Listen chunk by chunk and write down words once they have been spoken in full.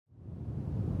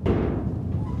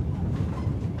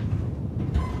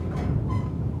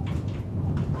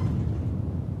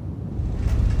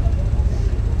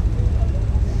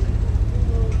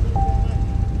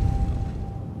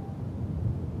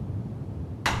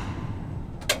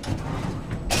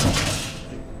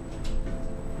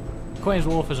Queen's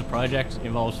Wharf as a project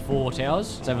involves 4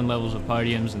 towers, 7 levels of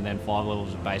podiums and then 5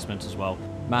 levels of basements as well.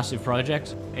 Massive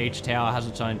project. Each tower has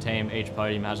its own team, each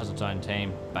podium has its own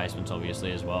team, basements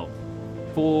obviously as well.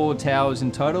 4 towers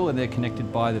in total and they're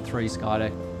connected by the 3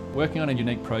 skydeck. Working on a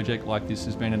unique project like this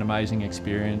has been an amazing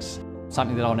experience.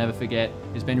 Something that I'll never forget.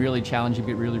 It's been really challenging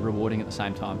but really rewarding at the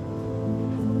same time.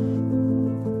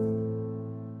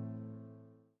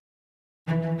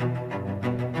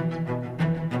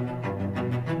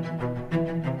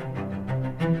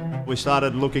 We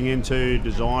started looking into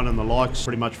design and the likes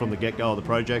pretty much from the get-go of the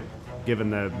project. Given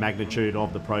the magnitude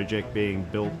of the project being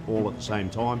built all at the same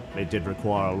time, it did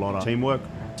require a lot of teamwork.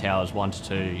 Towers 1 to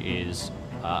 2 is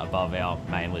above our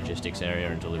main logistics area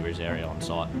and deliveries area on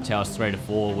site. Towers 3 to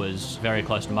 4 was very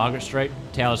close to Margaret Street.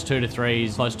 Towers 2 to 3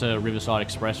 is close to Riverside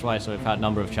Expressway, so we've had a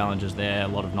number of challenges there, a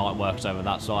lot of night works over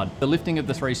that side. The lifting of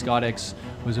the 3 skydecks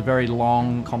was a very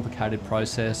long, complicated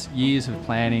process, years of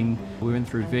planning. We went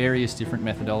through various different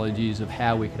methodologies of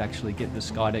how we could actually get the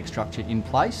skydeck structure in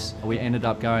place. We ended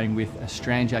up going with a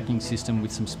strand jacking system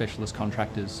with some specialist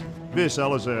contractors.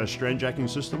 VSL is a strand jacking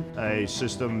system, a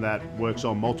system that works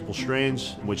on multiple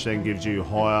strands, which then gives you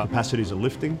higher capacities of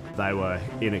lifting. They were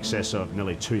in excess of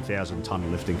nearly 2,000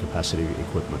 tonne lifting capacity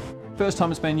equipment. First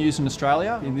time it's been used in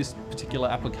Australia in this particular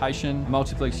application.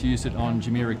 Multiplex used it on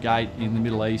Jumeirah Gate in the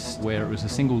Middle East where it was a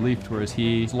single lift, whereas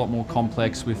here it's a lot more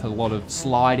complex with a lot of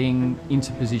sliding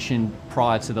into position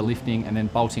prior to the lifting and then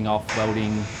bolting off,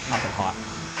 welding up at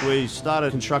height. We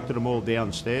started constructing them all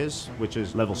downstairs, which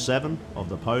is level 7 of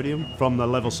the podium. From the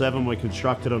level 7 we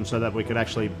constructed them so that we could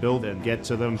actually build and get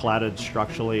to them cladded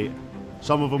structurally.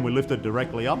 Some of them we lifted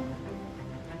directly up.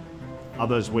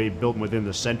 Others we built within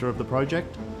the centre of the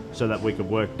project so that we could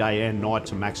work day and night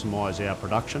to maximise our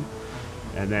production,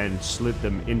 and then slid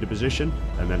them into position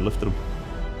and then lifted them.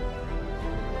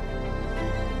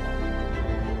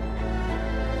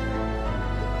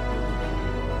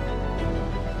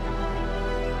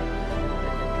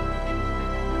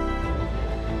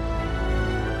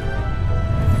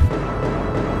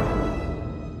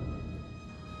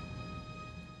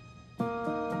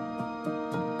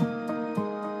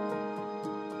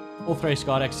 All 3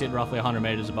 skydecks sit roughly 100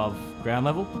 metres above ground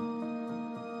level.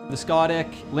 The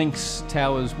skydeck links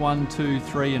towers 1, 2,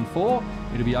 3 and 4.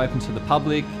 It'll be open to the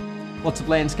public. Lots of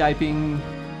landscaping,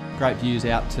 great views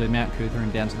out to Mount Cootha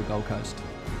and down to the Gold Coast.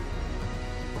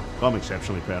 I'm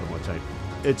exceptionally proud of my team.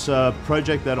 It's a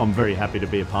project that I'm very happy to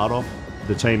be a part of.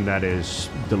 The team that is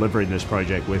delivering this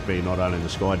project with me, not only the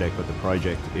skydeck but the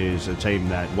project, is a team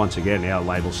that, once again, our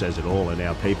label says it all and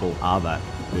our people are that,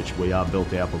 which we are built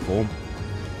to outperform.